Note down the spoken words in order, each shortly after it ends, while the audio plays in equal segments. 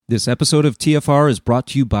This episode of TFR is brought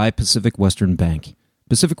to you by Pacific Western Bank.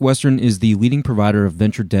 Pacific Western is the leading provider of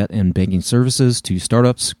venture debt and banking services to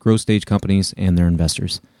startups, growth stage companies, and their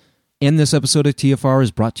investors. And this episode of TFR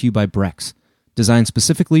is brought to you by Brex. Designed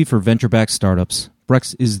specifically for venture-backed startups,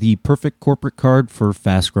 Brex is the perfect corporate card for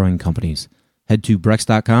fast-growing companies. Head to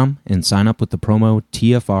Brex.com and sign up with the promo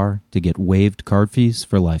TFR to get waived card fees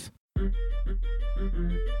for life.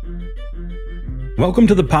 Welcome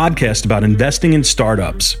to the podcast about investing in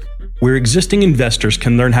startups, where existing investors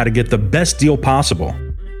can learn how to get the best deal possible,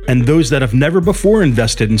 and those that have never before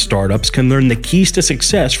invested in startups can learn the keys to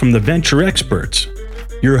success from the venture experts.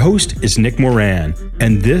 Your host is Nick Moran,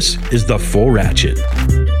 and this is The Full Ratchet.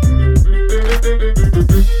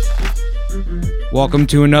 Welcome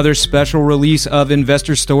to another special release of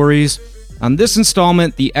Investor Stories. On this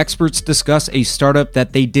installment, the experts discuss a startup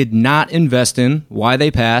that they did not invest in, why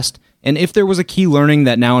they passed, and if there was a key learning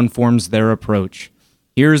that now informs their approach.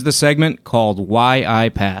 Here's the segment called Why I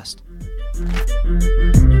Passed.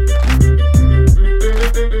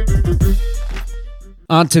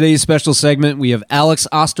 On today's special segment, we have Alex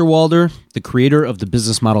Osterwalder, the creator of the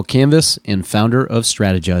business model Canvas and founder of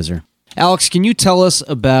Strategizer. Alex, can you tell us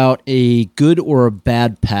about a good or a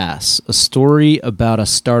bad pass, a story about a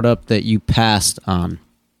startup that you passed on?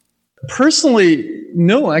 Personally,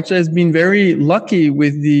 no. Actually, I've been very lucky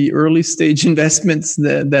with the early stage investments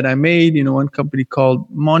that I made. You know, one company called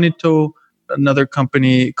Monito, another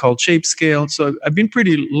company called ShapeScale. So I've been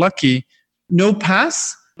pretty lucky. No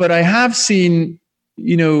pass, but I have seen,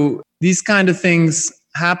 these kind of things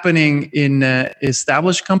happening in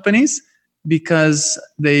established companies because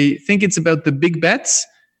they think it's about the big bets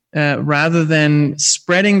rather than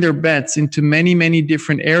spreading their bets into many, many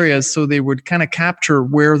different areas so they would kind of capture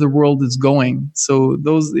where the world is going. So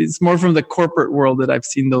it's more from the corporate world that I've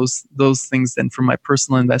seen those things than from my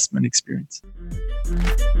personal investment experience.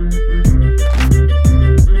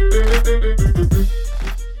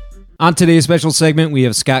 On today's special segment, we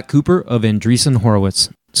have Scott Kupor of Andreessen Horowitz.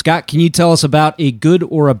 Scott, can you tell us about a good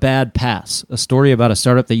or a bad pass, a story about a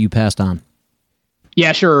startup that you passed on?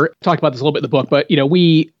 Yeah, sure. Talked about this a little bit in the book, but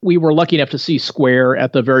we were lucky enough to see Square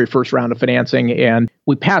at the very first round of financing, and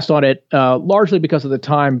we passed on it largely because of the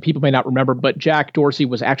time. People may not remember, but Jack Dorsey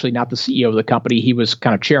was actually not the CEO of the company. He was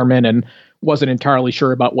kind of chairman and wasn't entirely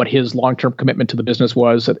sure about what his long-term commitment to the business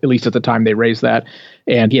was, at least at the time they raised that.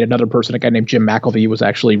 And he had another person, a guy named Jim McElvey, was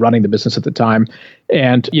actually running the business at the time.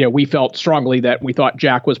 And, we felt strongly that we thought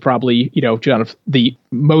Jack was probably, kind of the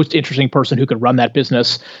most interesting person who could run that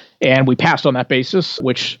business. And we passed on that basis,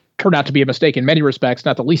 which turned out to be a mistake in many respects,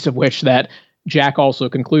 not the least of which that Jack also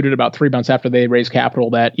concluded about 3 months after they raised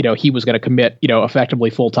capital that, he was going to commit,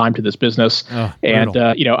 effectively full time to this business. And,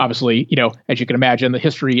 obviously, as you can imagine, the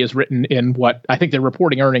history is written in what I think they're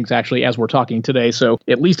reporting earnings actually as we're talking today. So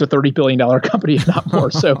at least a $30 billion company, if not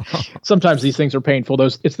more. So sometimes these things are painful.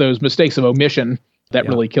 It's those mistakes of omission that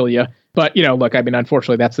really kill you. But, look, I mean,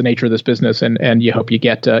 unfortunately, that's the nature of this business. And you hope you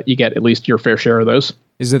get at least your fair share of those.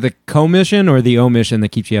 Is it the commission or the omission that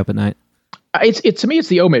keeps you up at night? To me, it's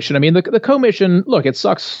the omission. I mean, the commission, look, it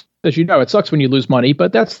sucks, as you know, it sucks when you lose money,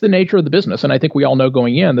 but that's the nature of the business. And I think we all know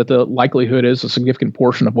going in that the likelihood is a significant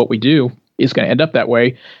portion of what we do is going to end up that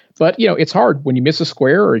way. But, it's hard when you miss a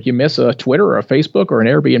Square or you miss a Twitter or a Facebook or an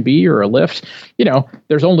Airbnb or a Lyft.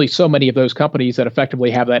 There's only so many of those companies that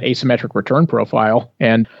effectively have that asymmetric return profile.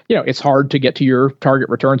 And, it's hard to get to your target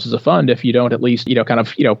returns as a fund if you don't at least,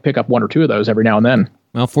 pick up one or two of those every now and then.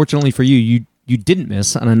 Well, fortunately for you didn't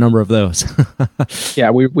miss on a number of those.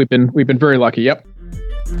 Yeah, we've been very lucky. Yep.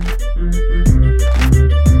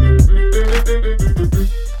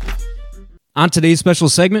 On today's special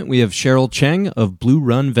segment, we have Cheryl Cheng of Blue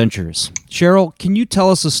Run Ventures. Cheryl, can you tell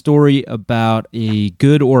us a story about a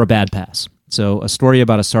good or a bad pass? So a story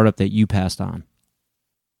about a startup that you passed on.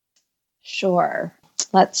 Sure.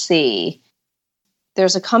 Let's see.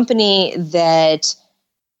 There's a company that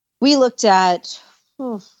we looked at,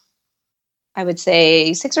 I would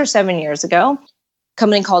say 6 or 7 years ago, a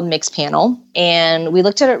company called Mixpanel. And we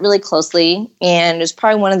looked at it really closely. And it was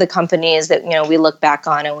probably one of the companies that, we look back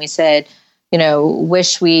on and we said,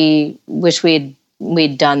 wish we'd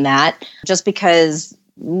done that, just because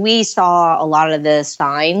we saw a lot of the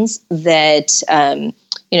signs that,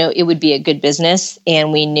 it would be a good business.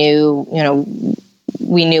 And we knew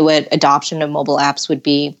what adoption of mobile apps would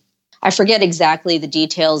be. I forget exactly the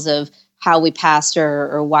details of how we passed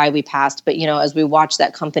or why we passed, but, as we watched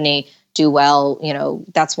that company do well,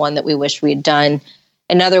 that's one that we wish we had done.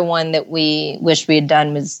 Another one that we wish we had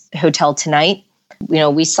done was Hotel Tonight.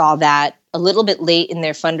 We saw that a little bit late in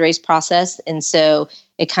their fundraise process. And so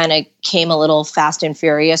it kind of came a little fast and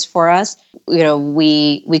furious for us.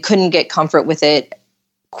 We couldn't get comfort with it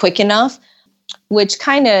quick enough, which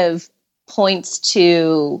kind of points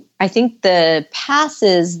to, I think, the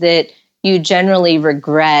passes that you generally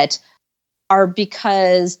regret are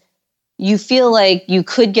because you feel like you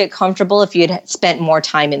could get comfortable if you had spent more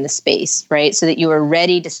time in the space, right? So that you were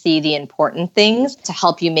ready to see the important things to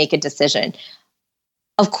help you make a decision.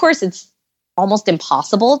 Of course, it's almost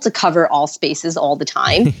impossible to cover all spaces all the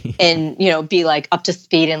time and, be like up to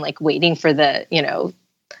speed and like waiting for the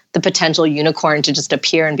potential unicorn to just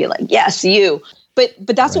appear and be like, yes, you. But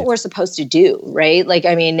that's what we're supposed to do, right? Like,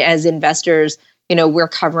 I mean, as investors, we're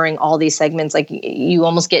covering all these segments. Like you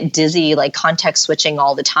almost get dizzy, like context switching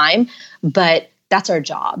all the time, but that's our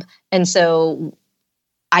job. And so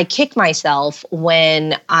I kick myself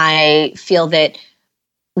when I feel that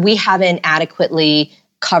we haven't adequately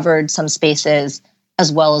covered some spaces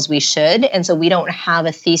as well as we should. And so we don't have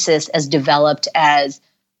a thesis as developed as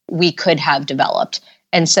we could have developed.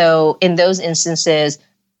 And so in those instances,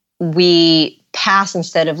 we pass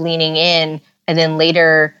instead of leaning in. And then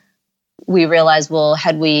later we realize, well,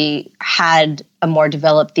 had we had a more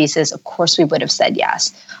developed thesis, of course we would have said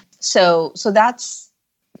yes. So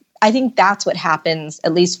I think that's what happens,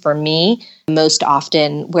 at least for me, most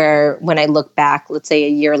often, where when I look back, let's say a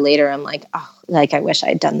year later, I'm like, oh, like I wish I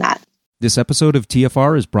had done that. This episode of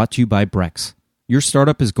TFR is brought to you by Brex. Your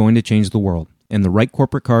startup is going to change the world, and the right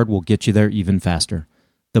corporate card will get you there even faster.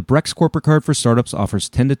 The Brex corporate card for startups offers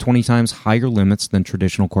 10 to 20 times higher limits than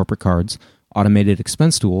traditional corporate cards, automated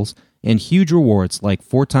expense tools, and huge rewards like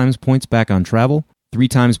 4 times points back on travel, 3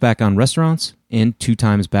 times back on restaurants, and 2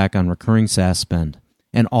 times back on recurring SaaS spend.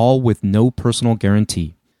 And all with no personal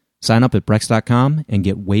guarantee. Sign up at Brex.com and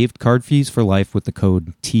get waived card fees for life with the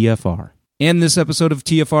code TFR. And this episode of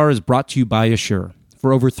TFR is brought to you by Assure.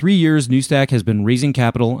 For over 3 years, Newstack has been raising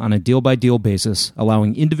capital on a deal-by-deal basis,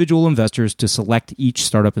 allowing individual investors to select each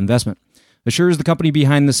startup investment. Assure is the company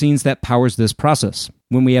behind the scenes that powers this process.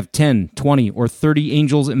 When we have 10, 20, or 30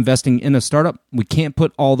 angels investing in a startup, we can't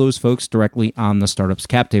put all those folks directly on the startup's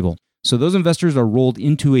cap table. So those investors are rolled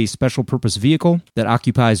into a special purpose vehicle that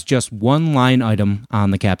occupies just one line item on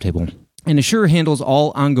the cap table. And Assure handles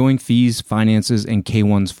all ongoing fees, finances, and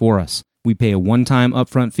K1s for us. We pay a one-time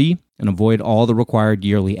upfront fee and avoid all the required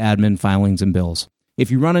yearly admin filings and bills. If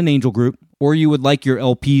you run an angel group, or you would like your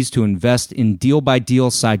LPs to invest in deal-by-deal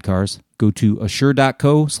sidecars, go to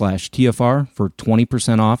assure.co/TFR for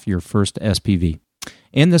 20% off your first SPV.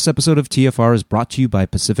 And this episode of TFR is brought to you by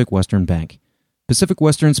Pacific Western Bank. Pacific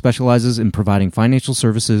Western specializes in providing financial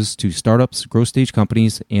services to startups, growth stage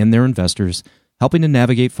companies, and their investors, helping to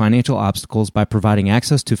navigate financial obstacles by providing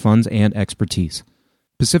access to funds and expertise.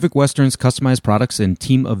 Pacific Western's customized products and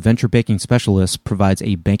team of venture banking specialists provides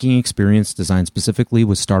a banking experience designed specifically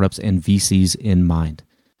with startups and VCs in mind.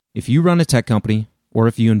 If you run a tech company, or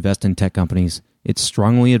if you invest in tech companies, it's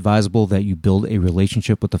strongly advisable that you build a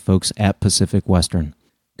relationship with the folks at Pacific Western.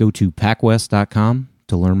 Go to pacwest.com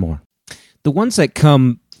to learn more. The ones that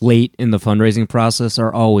come late in the fundraising process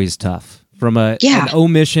are always tough. From an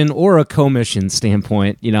omission or a commission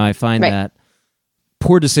standpoint, I find that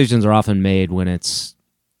poor decisions are often made when it's,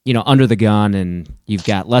 under the gun and you've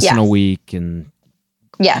got less than a week and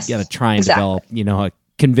you got to try and develop, a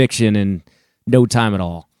conviction in no time at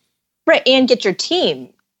all. Right. And get your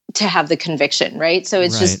team to have the conviction, right? So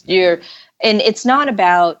it's just and it's not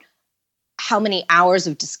about how many hours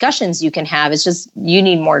of discussions you can have. It's just, you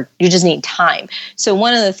just need time. So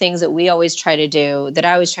one of the things that I always try to do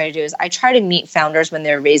is I try to meet founders when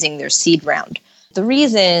they're raising their seed round. The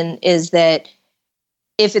reason is that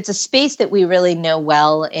if it's a space that we really know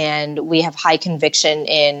well and we have high conviction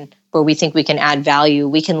in, where we think we can add value,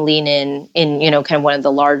 we can lean in kind of one of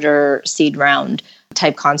the larger seed round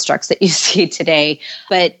type constructs that you see today.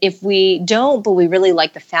 But if we don't, but we really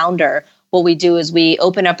like the founder, what we do is we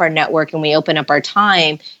open up our network and we open up our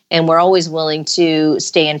time, and we're always willing to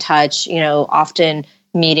stay in touch, often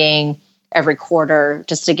meeting every quarter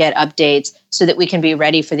just to get updates so that we can be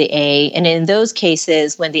ready for the A. And in those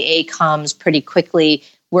cases, when the A comes pretty quickly,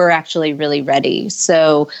 we're actually really ready.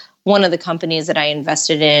 So one of the companies that I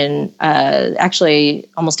invested in, actually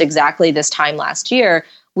almost exactly this time last year,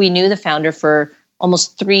 we knew the founder for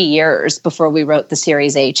almost 3 years before we wrote the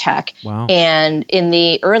Series A check. Wow. And in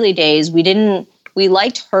the early days, we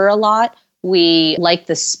liked her a lot. We liked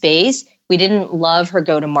the space. We didn't love her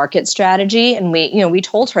go-to-market strategy. And we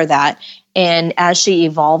told her that. And as she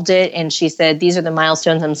evolved it, and she said, these are the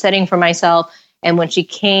milestones I'm setting for myself. And when she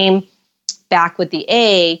came back with the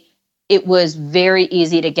A, it was very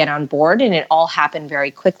easy to get on board and it all happened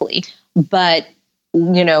very quickly. But,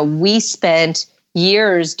 we spent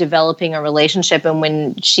years developing a relationship. And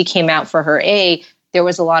when she came out for her A, there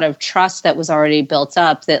was a lot of trust that was already built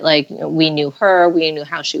up that we knew her, we knew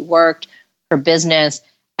how she worked, her business.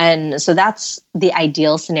 And so that's the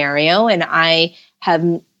ideal scenario. And I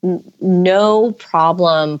have no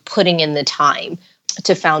problem putting in the time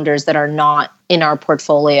to founders that are not in our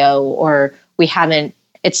portfolio or we haven't,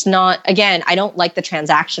 it's not, again, I don't like the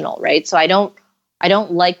transactional, right? So I don't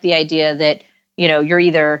like the idea that, you're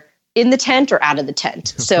either in the tent or out of the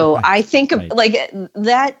tent. So right. I think of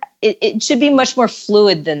that, it should be much more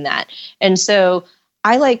fluid than that. And so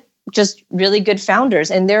I like just really good founders.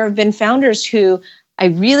 And there have been founders who I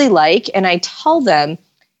really like, and I tell them,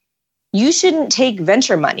 you shouldn't take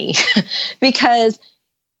venture money because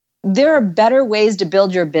there are better ways to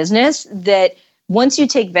build your business that once you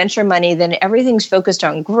take venture money, then everything's focused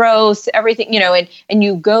on growth, everything, and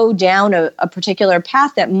you go down a particular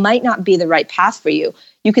path that might not be the right path for you.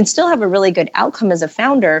 You can still have a really good outcome as a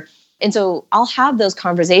founder. And so I'll have those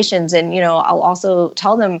conversations and, I'll also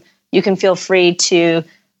tell them you can feel free to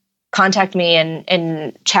contact me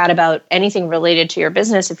and chat about anything related to your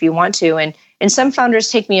business if you want to. And some founders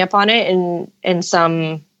take me up on it and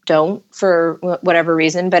some don't for whatever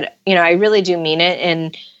reason. But, I really do mean it.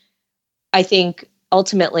 And I think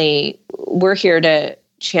ultimately we're here to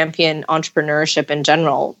champion entrepreneurship in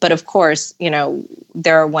general. But of course,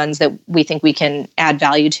 there are ones that we think we can add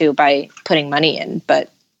value to by putting money in. But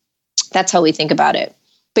that's how we think about it.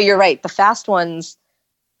 But you're right. The fast ones,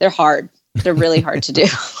 they're hard. They're really hard to do.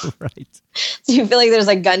 Right. So you feel like there's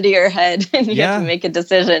a gun to your head and you have to make a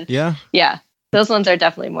decision. Yeah. Yeah. Those ones are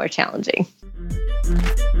definitely more challenging.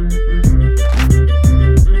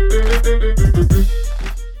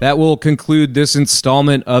 That will conclude this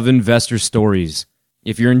installment of Investor Stories.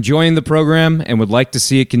 If you're enjoying the program and would like to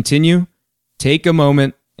see it continue, take a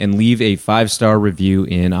moment and leave a 5-star review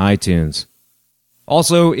in iTunes.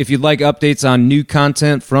 Also, if you'd like updates on new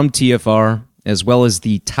content from TFR, as well as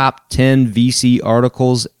the top 10 VC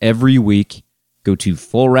articles every week, go to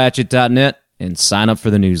fullratchet.net and sign up for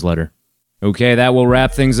the newsletter. Okay, that will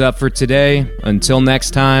wrap things up for today. Until next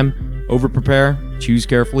time, over-prepare, choose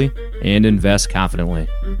carefully, and invest confidently.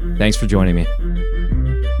 Thanks for joining me.